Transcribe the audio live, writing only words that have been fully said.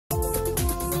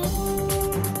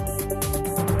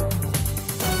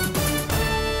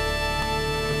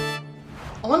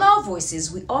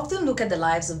Voices, we often look at the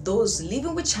lives of those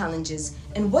living with challenges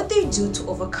and what they do to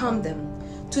overcome them.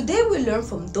 Today, we learn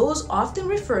from those often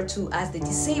referred to as the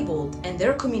disabled and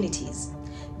their communities.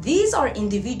 These are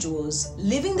individuals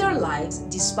living their lives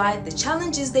despite the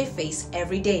challenges they face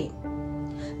every day.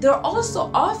 They're also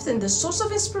often the source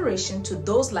of inspiration to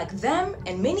those like them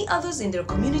and many others in their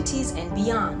communities and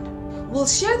beyond. We'll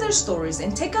share their stories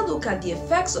and take a look at the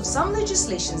effects of some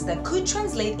legislations that could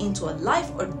translate into a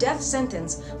life or death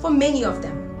sentence for many of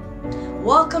them.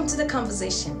 Welcome to the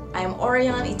conversation. I am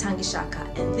Orion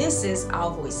Itangishaka, and this is Our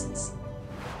Voices.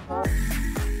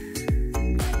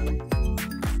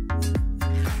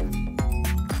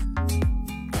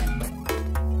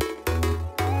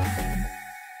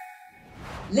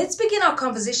 Let's begin our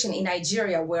conversation in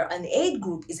Nigeria, where an aid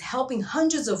group is helping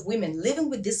hundreds of women living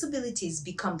with disabilities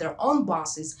become their own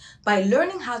bosses by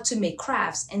learning how to make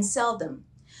crafts and sell them.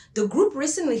 The group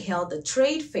recently held a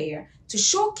trade fair to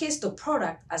showcase the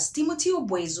product, as Timothy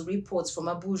Obwezu reports from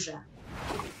Abuja.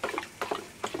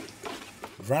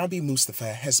 Rabi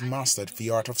Mustafa has mastered the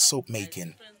art of soap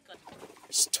making.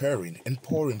 Stirring and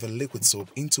pouring the liquid soap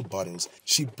into bottles,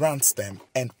 she brands them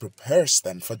and prepares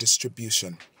them for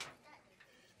distribution.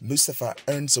 Mustafa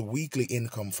earns a weekly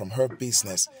income from her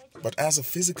business, but as a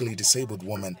physically disabled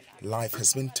woman, life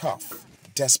has been tough.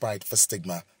 Despite the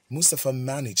stigma, Mustafa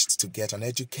managed to get an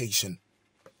education.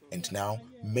 And now,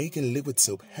 making liquid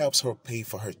soap helps her pay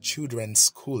for her children's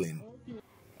schooling.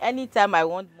 Anytime I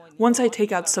want money. Once I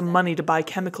take out some money to buy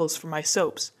chemicals for my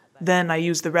soaps, then I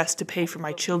use the rest to pay for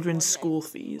my children's school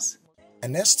fees.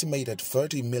 An estimated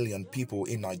 30 million people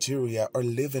in Nigeria are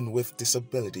living with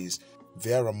disabilities.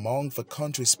 They are among the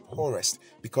country's poorest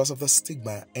because of the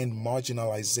stigma and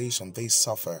marginalization they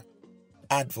suffer.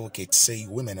 Advocates say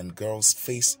women and girls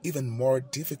face even more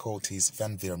difficulties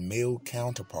than their male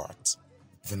counterparts.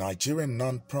 The Nigerian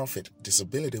non-profit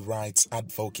Disability Rights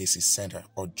Advocacy Center,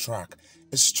 or DRAC,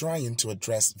 is trying to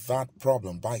address that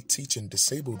problem by teaching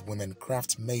disabled women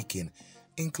craft making,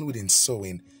 including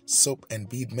sewing, soap and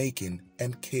bead making,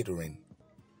 and catering.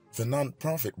 The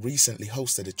non-profit recently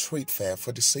hosted a trade fair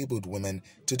for disabled women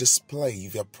to display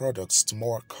their products to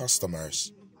more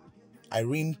customers.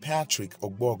 Irene Patrick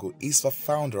Ogbogo is the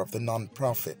founder of the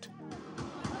non-profit.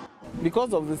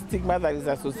 Because of the stigma that is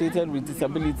associated with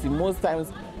disability, most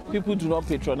times people do not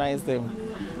patronize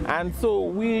them. And so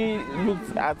we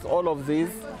looked at all of this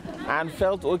and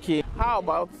felt, okay, how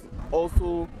about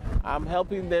also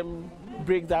helping them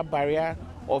break that barrier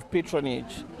of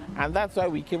patronage? And that's why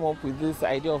we came up with this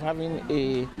idea of having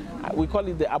we call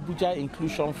it the Abuja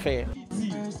Inclusion Fair.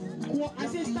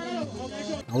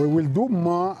 We will do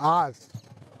more as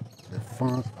the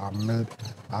funds are made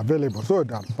available so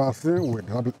that person with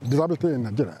disability in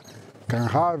Nigeria can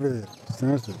have a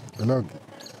sense of belonging.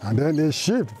 And then they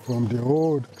shift from the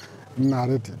old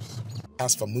narratives.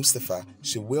 As for Mustafa,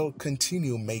 she will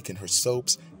continue making her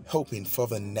soaps, hoping for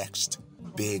the next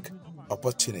big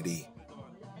opportunity.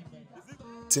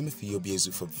 Timothy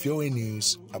Obwezu for VOA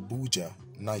News, Abuja,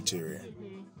 Nigeria.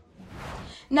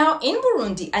 Now, in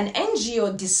Burundi, an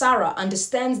NGO, Disara,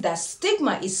 understands that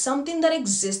stigma is something that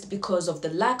exists because of the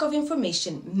lack of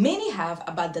information many have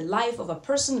about the life of a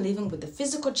person living with a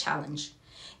physical challenge.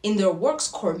 In their work's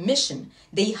core mission,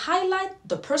 they highlight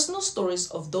the personal stories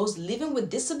of those living with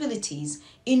disabilities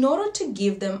in order to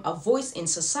give them a voice in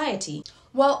society,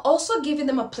 while also giving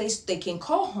them a place they can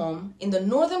call home in the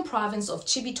northern province of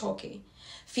Cibitoke.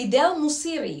 Fidel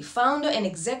Musiri, founder and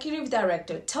executive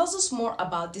director, tells us more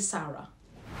about Disara.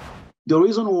 The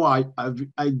reason why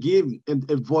I give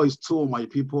a voice to my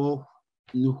people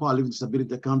who are living with disability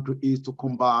in the country is to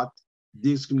combat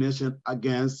discrimination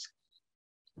against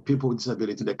people with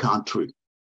disability in the country.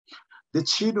 The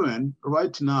children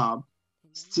right now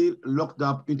still locked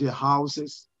up in their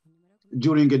houses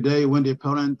during a day when their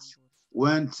parents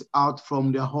went out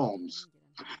from their homes.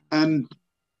 And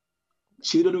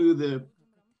children with a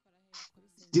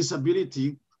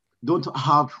disability don't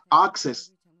have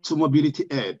access to mobility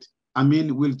aid. I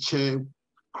mean, wheelchair,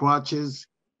 crutches,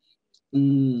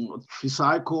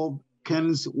 tricycle,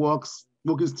 canes,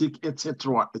 walking stick,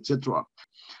 etc., etc.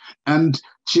 And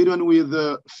children with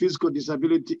physical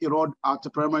disability enrolled at the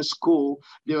primary school,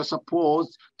 they are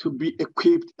supposed to be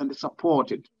equipped and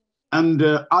supported. And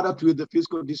adults with the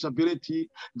physical disability,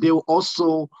 they were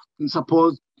also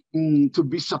supposed to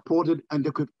be supported and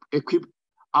equipped,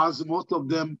 as most of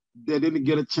them, they didn't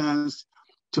get a chance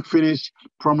to finish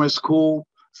primary school,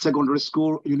 secondary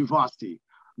school, university.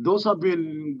 Those have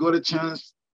been got a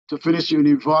chance to finish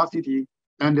university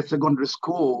and the secondary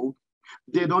school,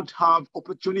 they don't have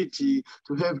opportunity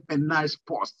to have a nice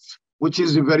post, which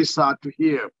is very sad to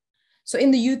hear. So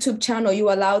in the YouTube channel,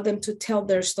 you allow them to tell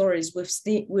their stories.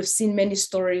 We've seen many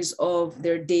stories of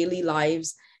their daily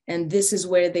lives, and this is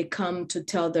where they come to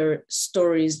tell their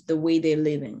stories, the way they're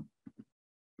living.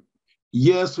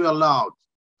 Yes, we allowed.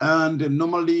 And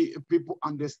normally people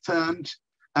understand,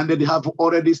 and they have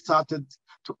already started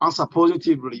to answer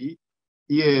positively,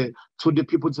 to the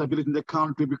people with disability in the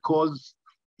country, because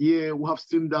we have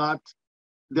seen that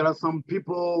there are some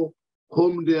people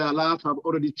whom their life have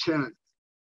already changed.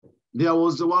 There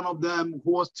was one of them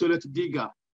who was toilet digger.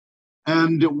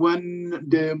 And when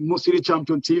the Musiri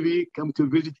Champion TV came to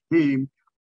visit him,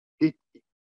 the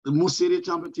Musiri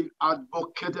Champion TV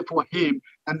advocated for him.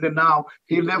 And then now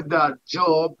he left that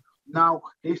job. Now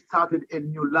he started a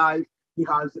new life. He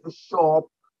has a shop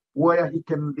where he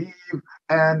can live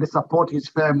and support his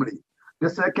family. The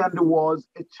second was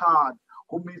a child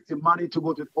who needs the money to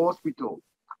go to the hospital.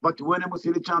 But when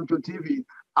Musiri Champion TV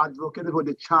advocated for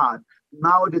the child,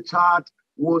 now the child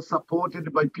was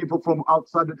supported by people from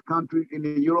outside the country, in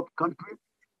the Europe country.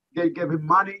 They gave him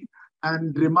money,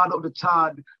 and the mother of the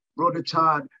child brought the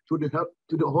child to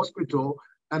the hospital,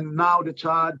 and now the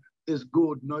child is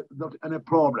good, not any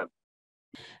problem.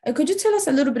 And could you tell us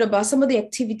a little bit about some of the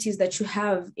activities that you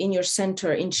have in your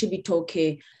center in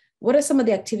Chibitoke? What are some of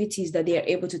the activities that they are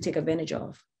able to take advantage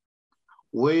of?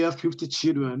 We have 50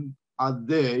 children a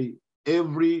day,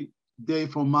 every day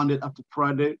from Monday up to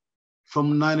Friday,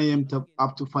 from 9 a.m.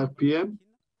 up to 5 p.m.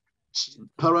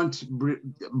 Parents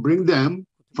bring them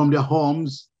from their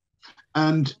homes,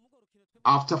 and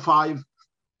after 5,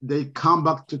 they come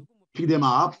back to pick them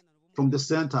up from the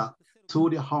center to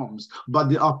their homes.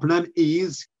 But our plan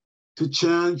is to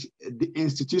change the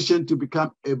institution to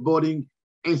become a boarding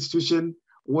institution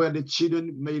where the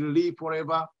children may live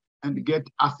forever and get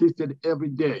assisted every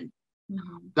day.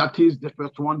 Mm-hmm. That is the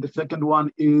first one. The second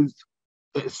one is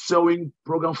a sewing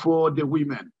program for the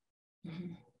women.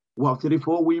 Mm-hmm. We have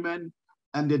 34 women,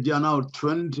 and they are now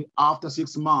trained. After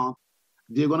 6 months,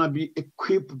 they're going to be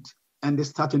equipped, and they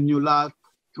start a new life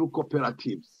through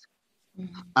cooperatives.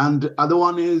 Mm-hmm. And the other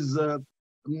one is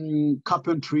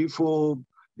carpentry for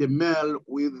the male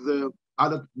with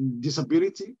other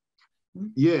disability. Mm-hmm.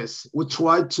 Yes, we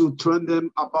try to train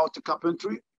them about the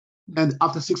carpentry, and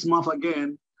after 6 months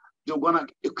again, they're going to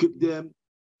equip them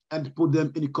and put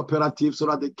them in a cooperative so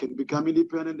that they can become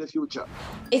independent in the future.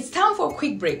 It's time for a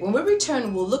quick break. When we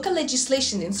return, we'll look at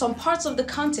legislation in some parts of the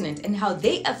continent and how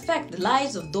they affect the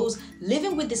lives of those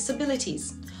living with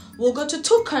disabilities. We'll go to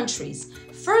 2 countries.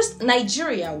 First,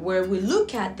 Nigeria, where we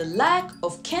look at the lack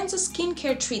of cancer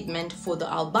skincare treatment for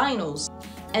the albinos.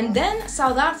 And then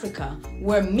South Africa,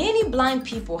 where many blind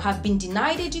people have been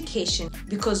denied education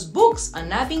because books are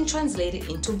not being translated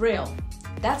into Braille.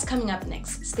 That's coming up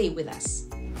next. Stay with us.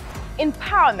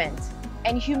 Empowerment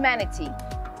and humanity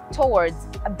towards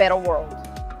a better world.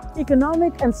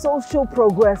 Economic and social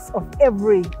progress of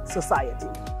every society.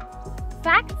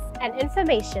 Facts and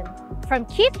information from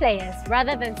key players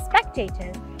rather than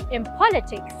spectators in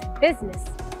politics, business,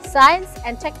 science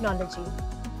and technology.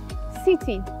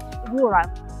 City, rural,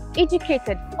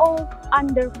 educated, all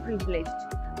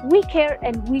underprivileged. We care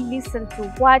and we listen to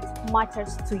what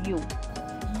matters to you.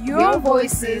 Your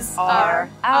voices are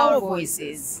our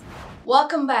voices.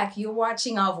 Welcome back. You're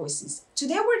watching Our Voices.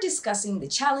 Today we're discussing the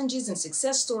challenges and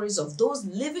success stories of those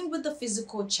living with a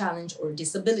physical challenge or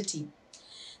disability.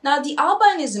 Now, the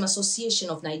Albinism Association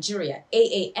of Nigeria,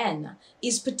 AAN,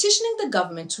 is petitioning the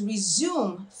government to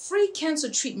resume free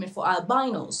cancer treatment for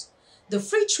albinos. The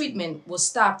free treatment was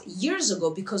stopped years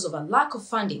ago because of a lack of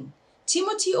funding.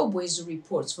 Timothy Obuezu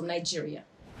reports from Nigeria.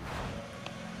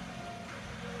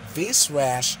 This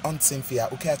rash on Cynthia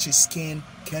Ukachi's skin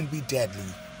can be deadly.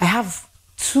 I have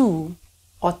 2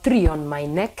 or 3 on my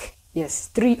neck. Yes,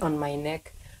 3 on my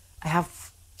neck. I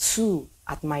have 2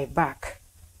 at my back.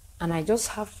 And I just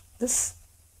have this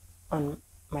on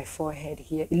my forehead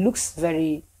here. It looks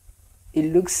very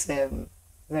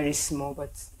small,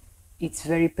 but it's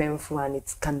very painful and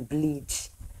it can bleed.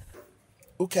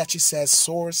 Ukachi says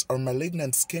sores are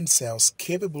malignant skin cells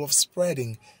capable of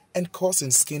spreading and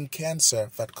causing skin cancer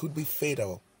that could be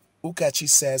fatal. Ukachi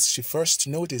says she first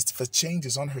noticed the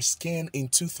changes on her skin in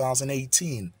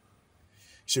 2018.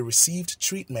 She received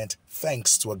treatment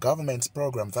thanks to a government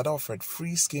program that offered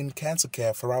free skin cancer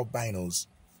care for albinos.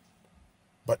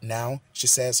 But now she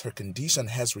says her condition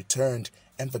has returned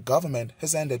and the government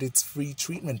has ended its free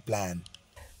treatment plan.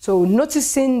 So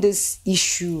noticing this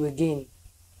issue again,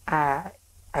 I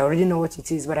already know what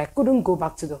it is, but I couldn't go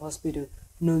back to the hospital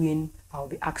knowing I'll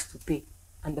be asked to pay.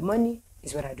 And the money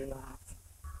is what I do not have.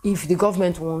 If the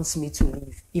government wants me to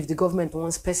leave, if the government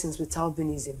wants persons with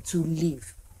albinism to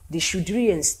leave, they should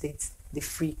reinstate the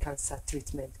free cancer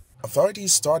treatment.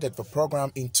 Authorities started the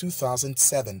program in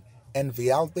 2007, and the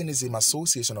Albinism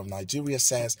Association of Nigeria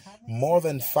says more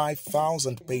than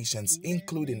 5,000 patients,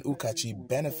 including Ukachi,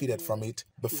 benefited from it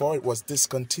before it was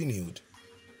discontinued.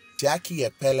 Jackie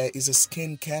Epele is a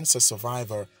skin cancer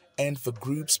survivor and the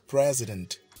group's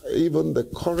president. Even the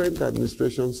current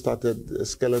administration started a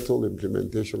skeletal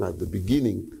implementation at the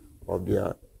beginning of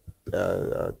their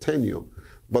tenure,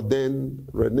 but then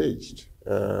reneged.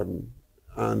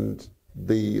 And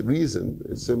the reason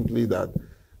is simply that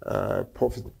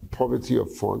poverty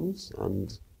of funds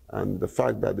and the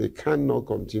fact that they cannot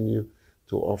continue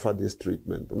to offer this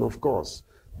treatment. And of course,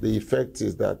 the effect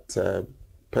is that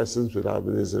persons with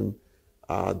albinism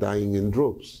are dying in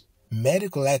droves.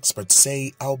 Medical experts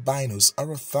say albinos are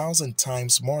 1,000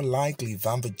 times more likely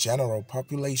than the general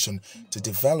population to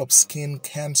develop skin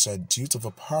cancer due to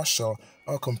the partial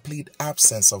or complete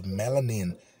absence of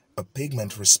melanin, a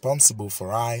pigment responsible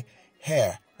for eye,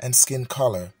 hair, and skin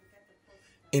color.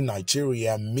 In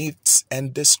Nigeria, myths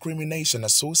and discrimination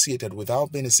associated with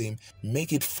albinism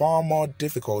make it far more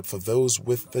difficult for those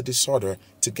with the disorder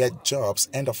to get jobs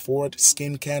and afford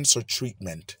skin cancer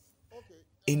treatment.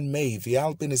 In May, the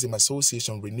Albinism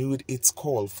Association renewed its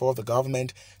call for the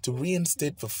government to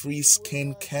reinstate the free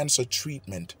skin cancer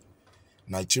treatment.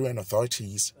 Nigerian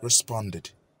authorities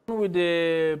responded. With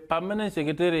the permanent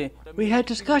secretary, we had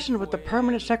discussion with the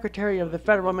permanent secretary of the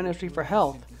Federal Ministry for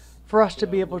Health for us to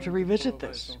be able to revisit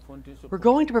this. We're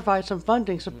going to provide some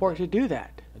funding support to do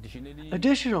that.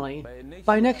 Additionally,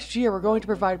 by next year, we're going to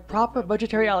provide proper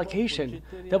budgetary allocation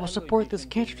that will support this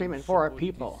cancer treatment for our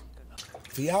people.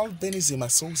 The Albinism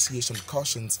Association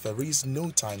cautions there is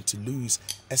no time to lose,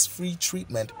 as free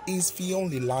treatment is the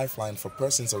only lifeline for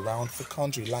persons around the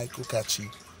country like Ukachi,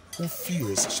 who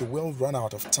fears she will run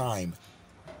out of time.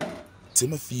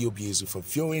 Timothy Obiezu for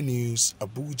VOA News,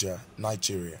 Abuja,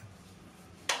 Nigeria.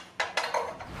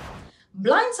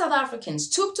 Blind South Africans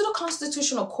took to the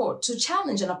Constitutional Court to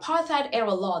challenge an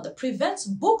apartheid-era law that prevents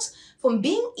books from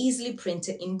being easily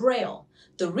printed in Braille,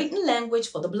 the written language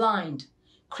for the blind.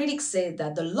 Critics say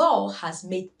that the law has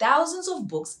made thousands of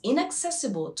books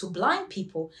inaccessible to blind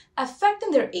people,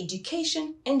 affecting their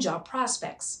education and job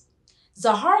prospects.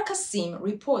 Zahara Kasim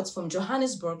reports from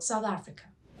Johannesburg, South Africa.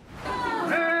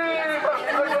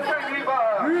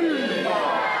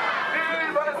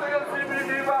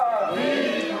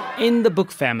 In the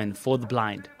book famine for the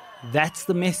blind, that's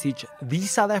the message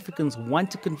these South Africans want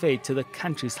to convey to the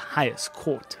country's highest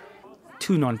court.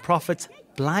 Two non-profits,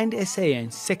 Blind SA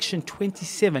and Section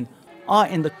 27, are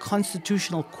in the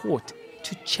Constitutional Court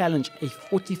to challenge a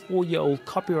 44-year-old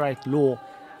copyright law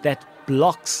that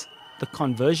blocks the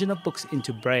conversion of books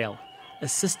into Braille, a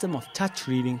system of touch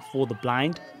reading for the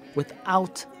blind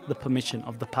without the permission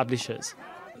of the publishers.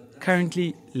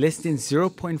 Currently, less than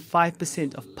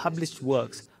 0.5% of published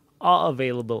works are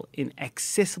available in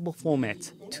accessible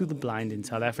formats to the blind in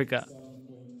South Africa.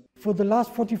 For the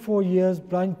last 44 years,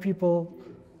 blind people's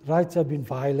rights have been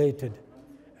violated.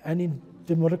 And in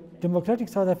democratic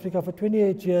South Africa, for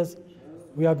 28 years,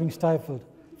 we are being stifled.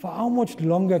 For how much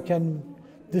longer can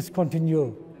this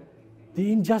continue?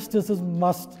 The injustices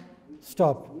must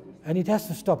stop, and it has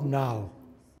to stop now.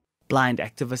 Blind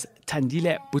activist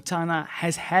Tandile Butana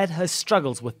has had her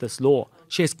struggles with this law.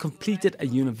 She has completed a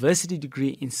university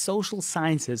degree in social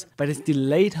sciences but has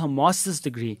delayed her master's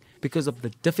degree because of the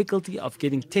difficulty of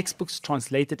getting textbooks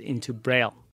translated into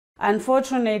Braille.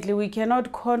 Unfortunately, we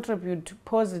cannot contribute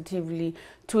positively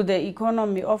to the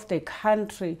economy of the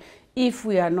country if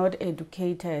we are not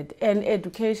educated, and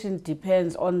education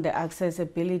depends on the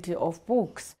accessibility of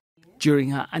books. During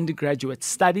her undergraduate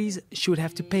studies, she would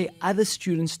have to pay other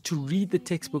students to read the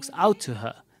textbooks out to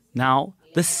her. Now,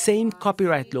 the same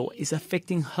copyright law is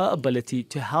affecting her ability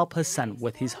to help her son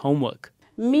with his homework.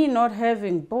 Me not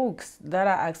having books that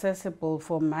are accessible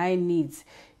for my needs,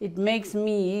 it makes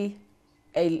me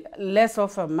less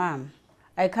of a mom.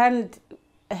 I can't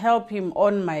help him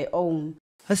on my own.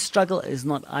 Her struggle is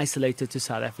not isolated to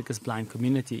South Africa's blind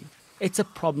community. It's a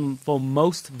problem for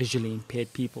most visually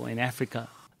impaired people in Africa.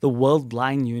 The World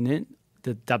Blind Union,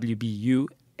 the WBU,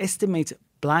 estimates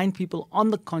blind people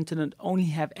on the continent only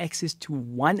have access to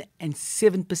 1 and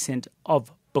 7%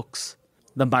 of books.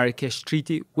 The Marrakesh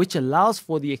Treaty, which allows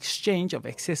for the exchange of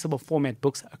accessible format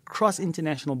books across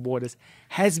international borders,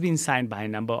 has been signed by a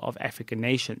number of African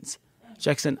nations.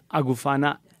 Jackson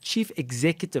Agufana, Chief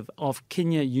Executive of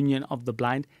Kenya Union of the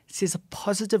Blind, says a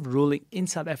positive ruling in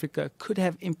South Africa could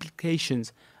have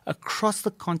implications across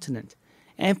the continent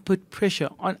and put pressure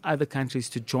on other countries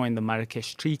to join the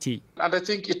Marrakesh Treaty. And I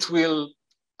think it will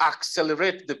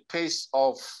accelerate the pace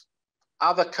of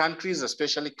other countries,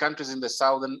 especially countries in the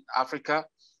Southern Africa,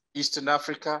 Eastern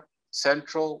Africa,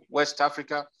 Central, West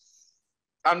Africa,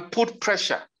 and put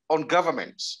pressure on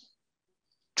governments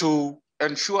to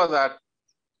ensure that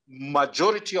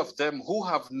majority of them who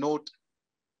have not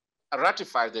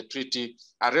ratified the treaty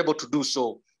are able to do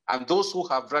so, and those who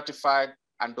have ratified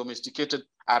and domesticated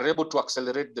are able to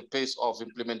accelerate the pace of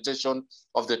implementation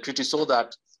of the treaty so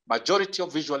that majority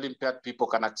of visually impaired people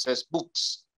can access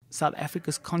books. South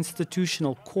Africa's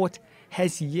Constitutional Court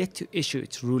has yet to issue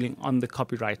its ruling on the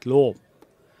copyright law.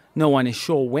 No one is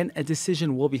sure when a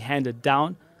decision will be handed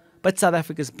down, but South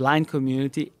Africa's blind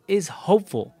community is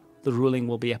hopeful the ruling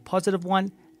will be a positive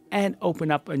one and open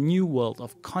up a new world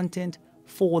of content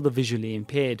for the visually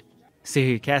impaired.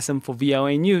 Sihir Kasim for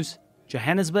VOA News,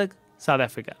 Johannesburg, South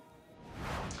Africa.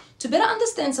 To better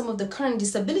understand some of the current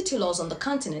disability laws on the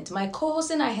continent, my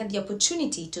co-host and I had the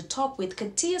opportunity to talk with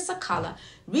Katia Sakala,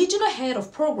 Regional Head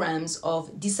of Programs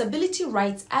of Disability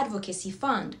Rights Advocacy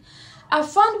Fund, a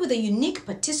fund with a unique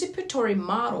participatory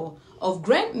model of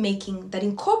grant making that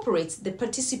incorporates the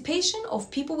participation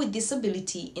of people with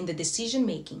disability in the decision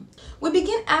making. We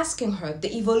begin asking her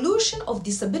the evolution of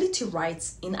disability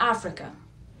rights in Africa.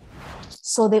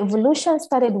 So the evolution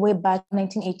started way back in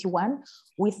 1981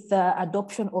 with the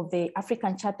adoption of the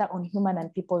African Charter on Human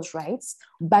and People's Rights.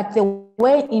 But the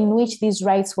way in which these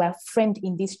rights were framed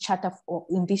in this charter,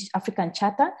 in this African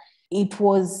Charter, it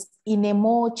was in a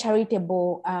more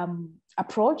charitable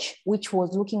approach, which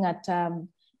was looking at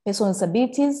persons with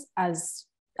disabilities as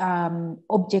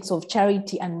objects of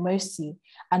charity and mercy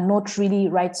and not really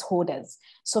rights holders.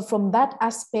 So from that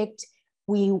aspect,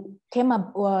 we came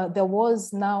up, there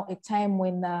was now a time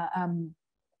when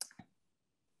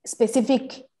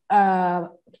specific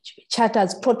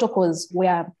charters, protocols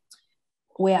were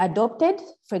adopted.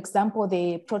 For example,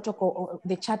 the protocol,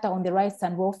 the Charter on the Rights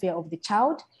and Welfare of the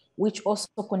Child, which also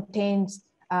contains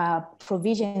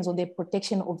provisions on the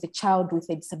protection of the child with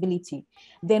a disability.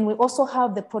 Then we also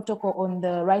have the protocol on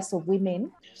the rights of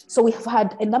women. So we have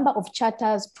had a number of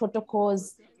charters,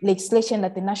 protocols, legislation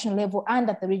at the national level and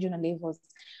at the regional levels.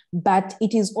 But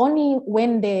it is only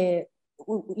when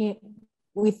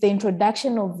with the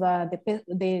introduction of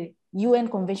the UN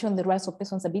Convention on the Rights of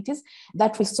Persons with Disabilities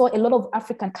that we saw a lot of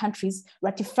African countries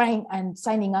ratifying and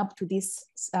signing up to this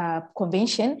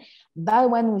convention. That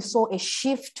when we saw a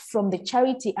shift from the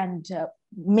charity and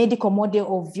medical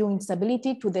model of viewing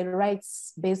disability to the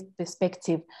rights-based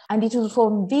perspective. And it was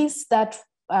from this that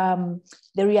the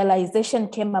realization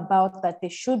came about that there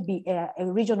should be a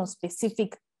regional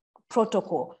specific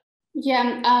protocol.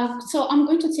 Yeah, so I'm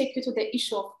going to take you to the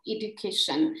issue of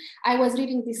education. I was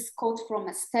reading this quote from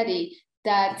a study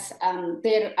that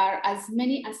there are as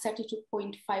many as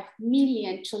 32.5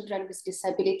 million children with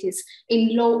disabilities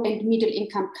in low and middle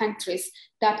income countries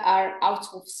that are out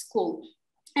of school.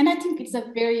 And I think it's a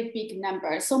very big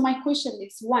number. So my question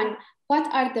is, one, what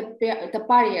are the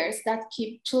barriers that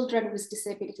keep children with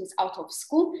disabilities out of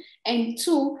school? And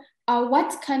two,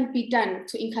 what can be done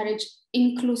to encourage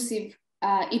inclusive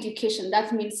education?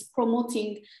 That means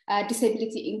promoting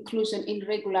disability inclusion in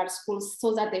regular schools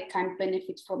so that they can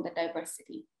benefit from the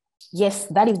diversity. Yes,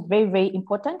 that is very, very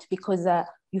important because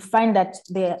you find that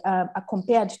they are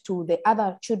compared to the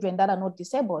other children that are not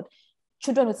disabled.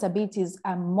 Children with disabilities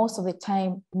are most of the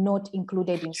time not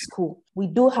included in school. We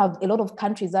do have a lot of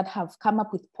countries that have come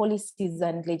up with policies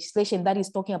and legislation that is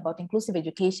talking about inclusive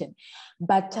education.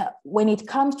 But when it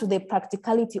comes to the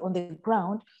practicality on the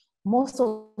ground, most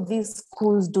of these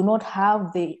schools do not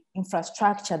have the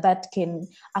infrastructure that can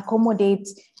accommodate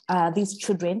these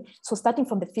children. So starting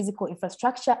from the physical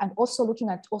infrastructure and also looking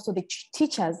at also the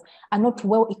teachers are not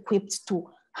well equipped to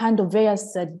handle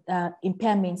various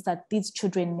impairments that these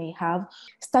children may have,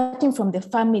 starting from the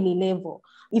family level.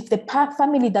 If the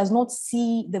family does not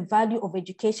see the value of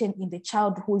education in the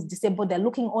child who is disabled, they're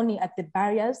looking only at the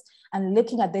barriers and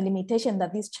looking at the limitation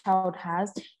that this child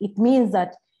has, it means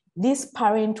that this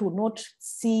parent will not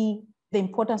see the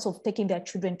importance of taking their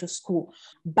children to school.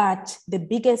 But the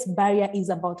biggest barrier is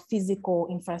about physical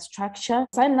infrastructure.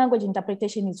 Sign language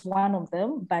interpretation is one of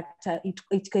them, but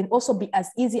it can also be as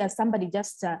easy as somebody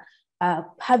just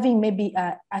having maybe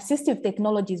assistive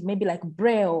technologies, maybe like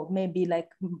Braille, maybe like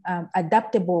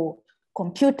adaptable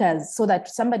computers, so that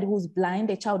somebody who's blind,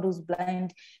 a child who's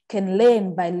blind, can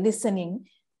learn by listening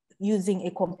using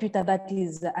a computer that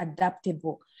is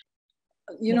adaptable.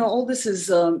 You know, all this is,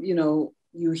 you know,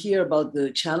 you hear about the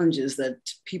challenges that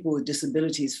people with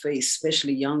disabilities face,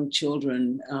 especially young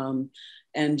children.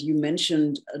 And you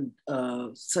mentioned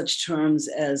such terms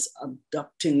as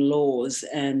adopting laws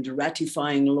and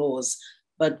ratifying laws.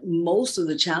 But most of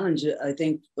the challenge, I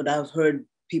think what I've heard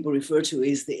people refer to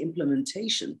is the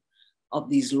implementation of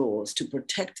these laws to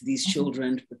protect these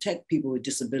children, to protect people with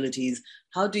disabilities.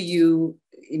 How do you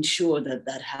ensure that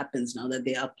that happens now that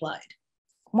they are applied?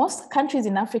 Most countries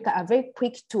in Africa are very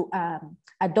quick to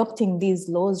adopting these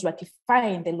laws,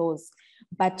 ratifying the laws.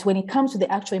 But when it comes to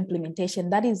the actual implementation,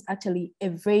 that is actually a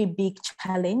very big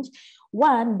challenge.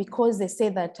 One, because they say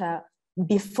that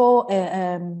before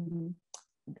a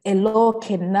law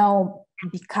can now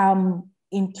become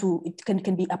it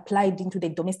can be applied into the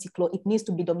domestic law, it needs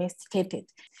to be domesticated.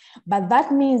 But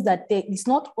that means that there is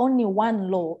not only one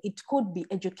law, it could be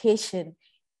education,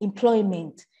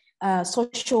 employment,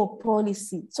 social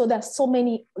policy. So there's so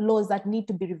many laws that need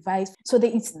to be revised. So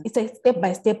it's a step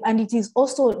by step, and it is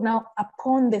also now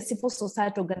upon the civil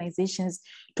society organizations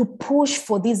to push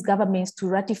for these governments to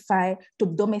ratify, to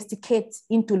domesticate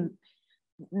into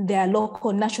their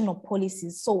local national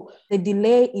policies. So the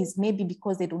delay is maybe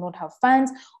because they do not have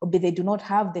funds, or they do not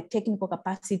have the technical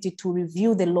capacity to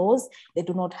review the laws. They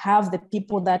do not have the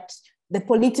people that the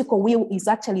political will is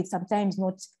actually sometimes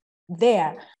not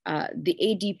there. The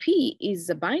ADP is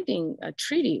a binding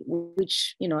treaty,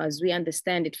 which, as we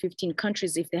understand it, 15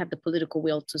 countries, if they have the political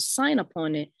will to sign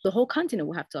upon it, the whole continent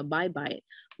will have to abide by it.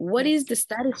 What is the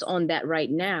status on that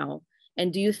right now?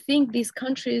 And do you think these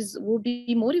countries will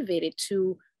be motivated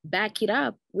to back it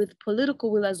up with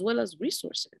political will as well as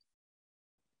resources?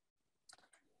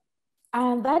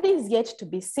 And that is yet to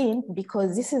be seen,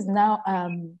 because this is now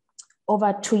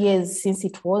over 2 years since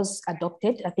it was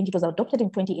adopted. I think it was adopted in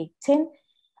 2018,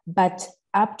 but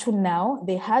up to now,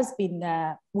 there has been,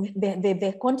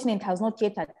 the continent has not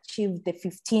yet achieved the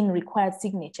 15 required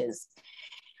signatures.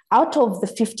 Out of the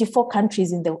 54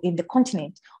 countries in the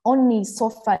continent, only so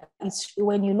far,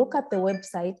 when you look at the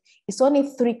website, it's only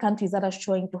 3 countries that are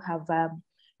showing to have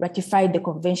ratified the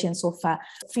convention so far.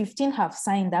 15 have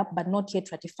signed up, but not yet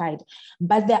ratified.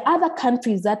 But there are other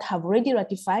countries that have already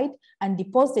ratified and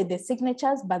deposited the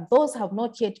signatures, but those have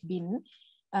not yet been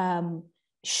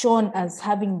shown as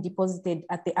having deposited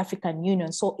at the African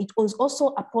Union. So it was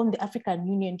also upon the African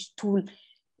Union to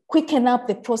quicken up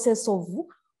the process of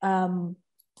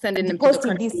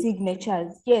depositing these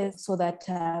signatures, yes, so that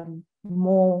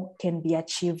more can be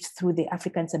achieved through the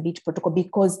African Disability Protocol,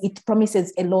 because it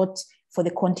promises a lot for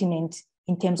the continent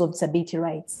in terms of disability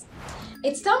rights.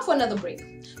 It's time for another break.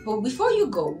 But before you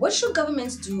go, what should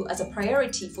governments do as a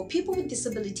priority for people with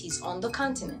disabilities on the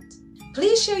continent?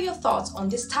 Please share your thoughts on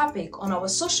this topic on our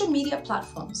social media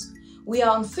platforms. We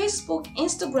are on Facebook,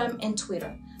 Instagram, and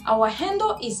Twitter. Our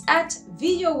handle is at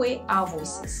VOA Our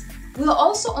Voices. We are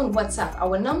also on WhatsApp.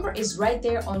 Our number is right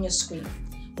there on your screen.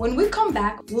 When we come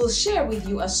back, we'll share with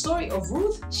you a story of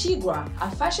Ruth Shigwa, a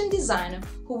fashion designer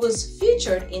who was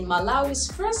featured in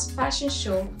Malawi's first fashion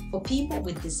show for people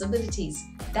with disabilities.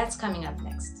 That's coming up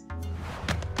next.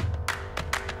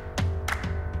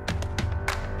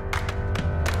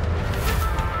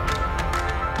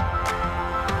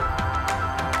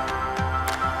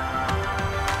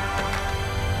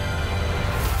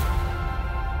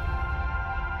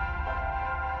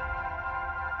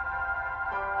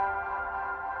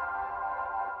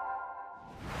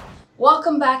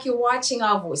 Welcome back, you're watching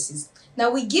Our Voices.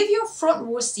 Now we give you a front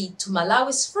row seat to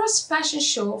Malawi's first fashion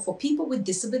show for people with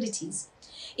disabilities.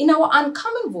 In our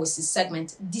Uncommon Voices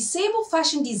segment, disabled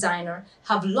fashion designers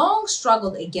have long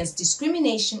struggled against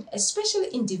discrimination, especially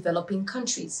in developing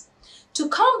countries. To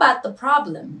combat the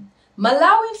problem,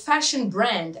 Malawi fashion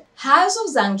brand House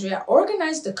of Zandria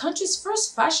organized the country's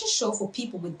first fashion show for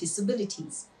people with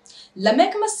disabilities.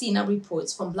 Lamek Masina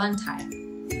reports from Blantyre.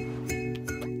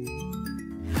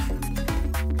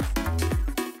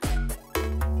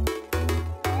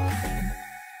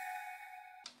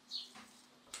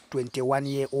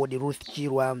 21-year-old Ruth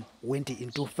Chirwa went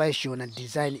into fashion and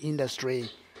design industry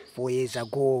 4 years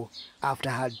ago after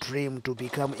her dream to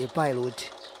become a pilot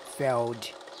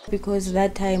failed. Because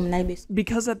at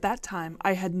that time,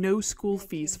 I had no school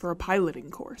fees for a piloting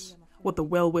course. What the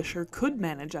well-wisher could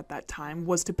manage at that time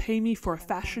was to pay me for a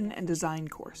fashion and design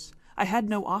course. I had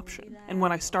no option, and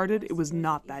when I started, it was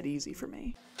not that easy for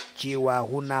me. Chirwa,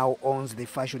 who now owns the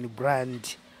fashion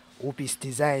brand Upis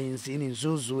Designs in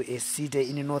Nzuzu, a city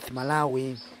in North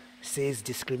Malawi, says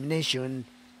discrimination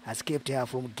has kept her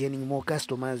from gaining more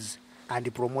customers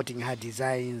and promoting her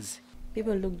designs.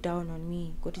 People look down on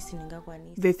me.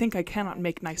 They think I cannot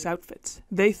make nice outfits.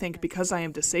 They think because I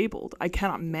am disabled, I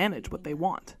cannot manage what they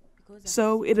want.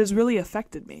 So it has really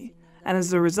affected me. And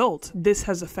as a result, this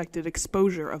has affected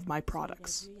exposure of my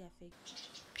products.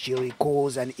 She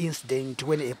recalls an incident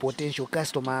when a potential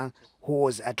customer who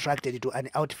was attracted to an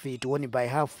outfit worn by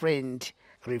her friend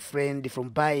refrained from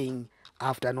buying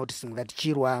after noticing that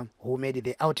Chirwa, who made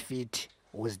the outfit,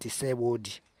 was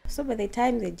disabled. So by the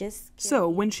time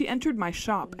when she entered my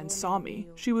shop and saw me,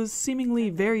 she was seemingly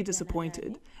very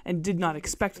disappointed and did not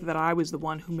expect that I was the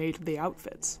one who made the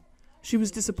outfits. She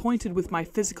was disappointed with my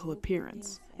physical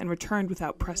appearance and returned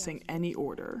without pressing any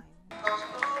order.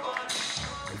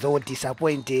 Though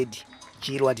disappointed,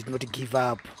 Chirwa did not give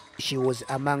up. She was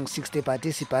among 60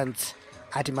 participants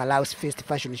at Malawi's first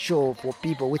fashion show for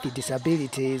people with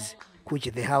disabilities, which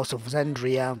the House of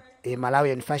Zandria, a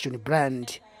Malawian fashion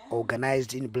brand,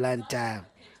 organized in Blantyre.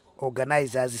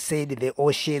 Organizers said the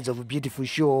All Shades of Beautiful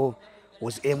show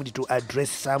was aimed to address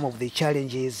some of the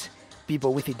challenges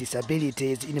people with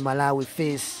disabilities in Malawi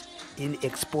face in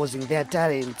exposing their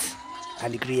talents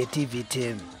and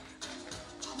creativity.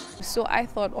 So I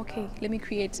thought, okay, let me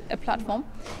create a platform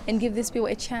and give these people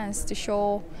a chance to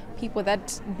show people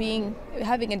that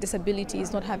having a disability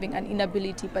is not having an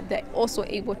inability, but they're also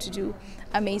able to do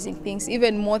amazing things,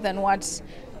 even more than what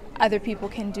other people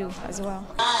can do as well.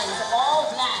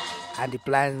 And the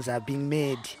plans are being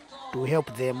made to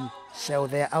help them sell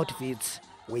their outfits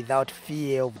without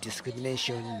fear of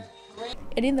discrimination.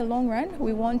 And in the long run,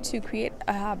 we want to create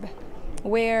a hub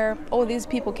where all these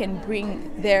people can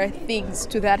bring their things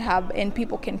to that hub and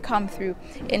people can come through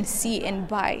and see and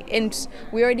buy. And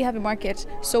we already have a market,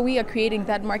 so we are creating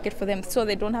that market for them so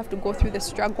they don't have to go through the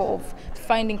struggle of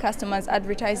finding customers.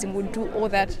 Advertising would do all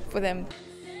that for them.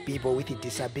 People with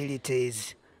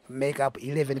disabilities make up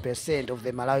 11% of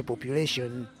the Malawi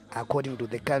population, according to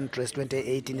the country's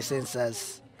 2018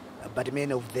 census. But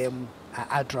many of them are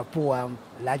ultra poor,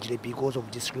 largely because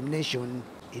of discrimination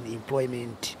in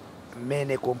employment.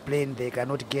 Many complain they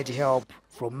cannot get help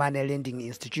from money lending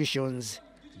institutions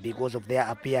because of their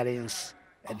appearance.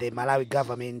 The Malawi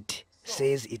government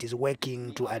says it is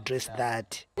working to address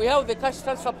that. We have the cash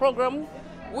transfer program,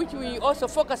 which we also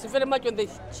focus very much on the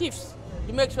chiefs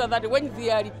to make sure that when they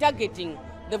are targeting,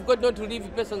 they've got not to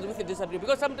leave persons with a disability.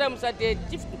 Because sometimes at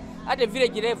a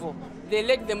village level, they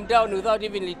let them down without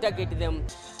even targeting them.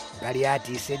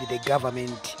 Galiati said the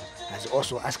government has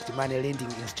also asked money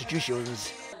lending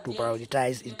institutions to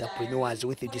prioritize entrepreneurs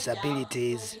with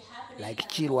disabilities like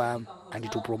Chirwa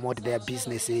and to promote their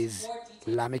businesses.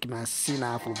 Lamek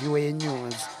Masina for VOA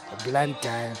News,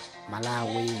 Blantyre,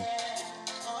 Malawi.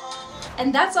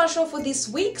 And that's our show for this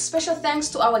week. Special thanks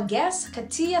to our guests,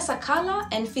 Katia Sakala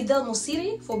and Fidel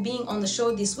Musiri, for being on the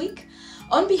show this week.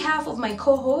 On behalf of my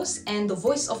co-host and the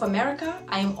Voice of America,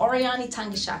 I am Oriani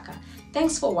Tangishaka.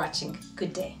 Thanks for watching.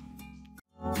 Good day.